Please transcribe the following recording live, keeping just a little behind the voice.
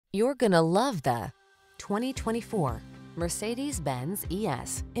You're gonna love the 2024 Mercedes-Benz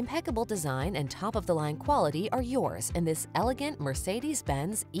ES. Impeccable design and top-of-the-line quality are yours in this elegant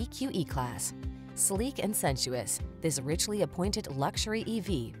Mercedes-Benz EQE class. Sleek and sensuous, this richly appointed luxury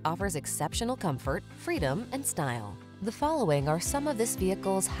EV offers exceptional comfort, freedom, and style. The following are some of this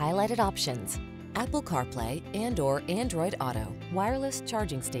vehicle's highlighted options: Apple CarPlay and/or Android Auto, wireless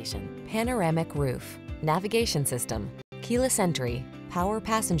charging station, panoramic roof, navigation system, keyless entry, power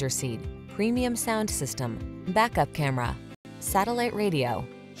passenger seat, premium sound system, backup camera, satellite radio,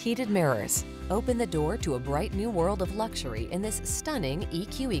 heated mirrors. Open the door to a bright new world of luxury in this stunning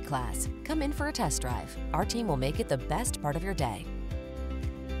EQE class. Come in for a test drive. Our team will make it the best part of your day.